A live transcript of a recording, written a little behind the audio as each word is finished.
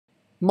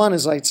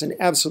Monazite's an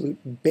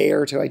absolute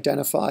bear to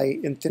identify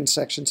in thin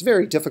sections,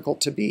 very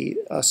difficult to be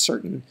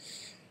certain.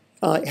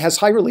 It has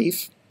high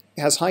relief,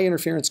 it has high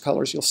interference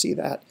colors, you'll see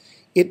that.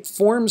 It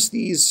forms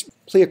these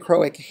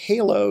pleochroic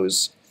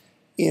halos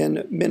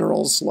in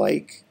minerals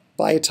like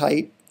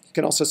biotite. You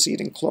can also see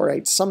it in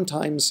chlorite,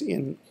 sometimes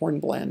in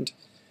hornblende.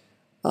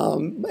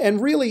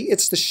 And really,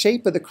 it's the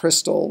shape of the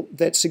crystal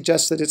that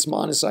suggests that it's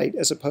monazite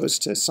as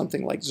opposed to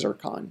something like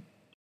zircon.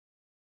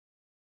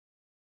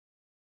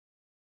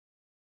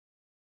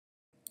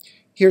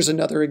 Here's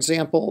another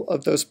example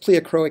of those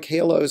pleochroic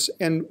halos.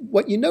 And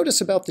what you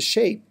notice about the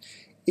shape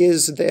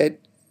is that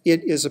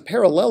it is a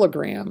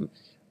parallelogram,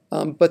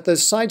 but the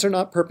sides are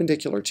not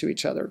perpendicular to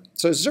each other.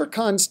 So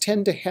zircons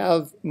tend to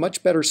have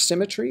much better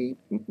symmetry.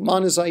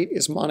 Monazite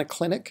is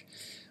monoclinic.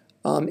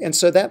 And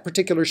so that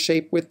particular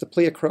shape with the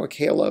pleochroic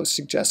halo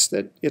suggests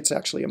that it's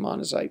actually a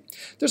monazite.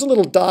 There's a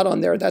little dot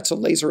on there. That's a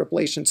laser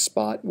ablation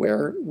spot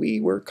where we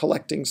were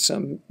collecting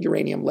some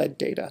uranium-lead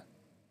data.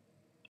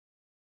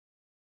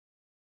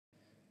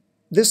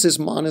 This is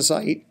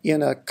monazite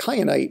in a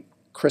kyanite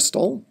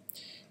crystal.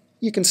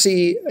 You can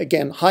see,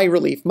 again, high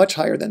relief, much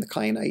higher than the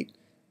kyanite.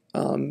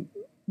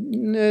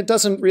 It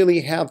doesn't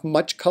really have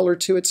much color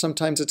to it.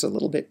 Sometimes it's a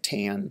little bit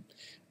tan.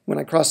 When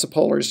I cross the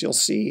polars, you'll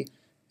see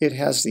it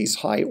has these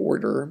high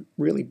order,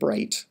 really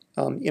bright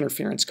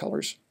interference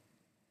colors.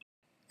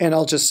 And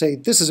I'll just say,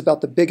 this is about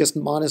the biggest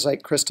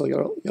monazite crystal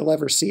you'll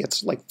ever see.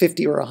 It's like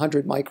 50 or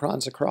 100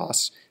 microns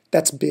across.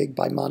 That's big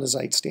by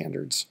monazite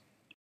standards.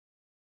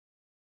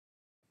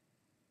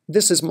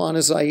 This is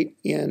monazite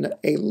in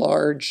a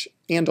large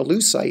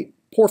andalusite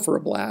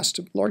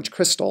porphyroblast, large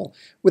crystal,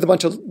 with a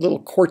bunch of little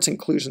quartz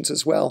inclusions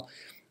as well.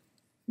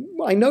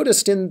 I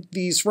noticed in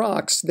these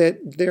rocks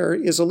that there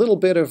is a little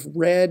bit of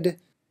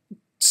red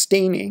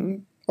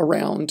staining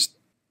around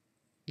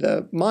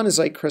the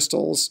monazite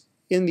crystals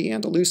in the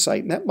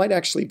andalusite, and that might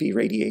actually be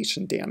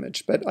radiation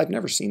damage, but I've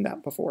never seen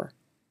that before.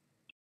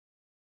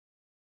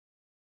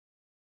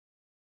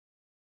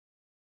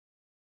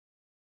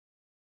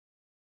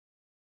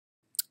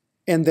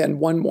 And then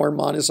one more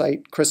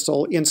monazite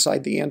crystal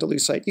inside the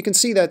andalusite. You can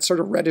see that sort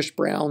of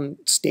reddish-brown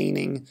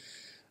staining,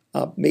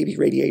 maybe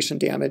radiation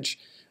damage.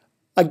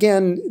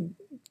 Again,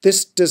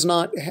 this does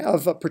not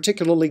have a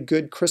particularly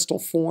good crystal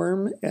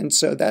form, and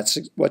so that's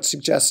what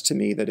suggests to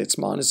me that it's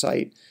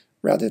monazite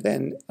rather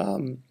than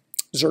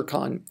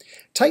zircon.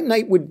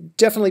 Titanite would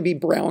definitely be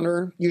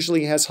browner,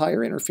 usually has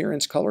higher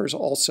interference colors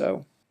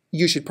also.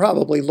 You should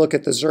probably look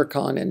at the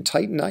zircon and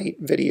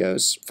titanite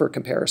videos for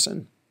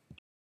comparison.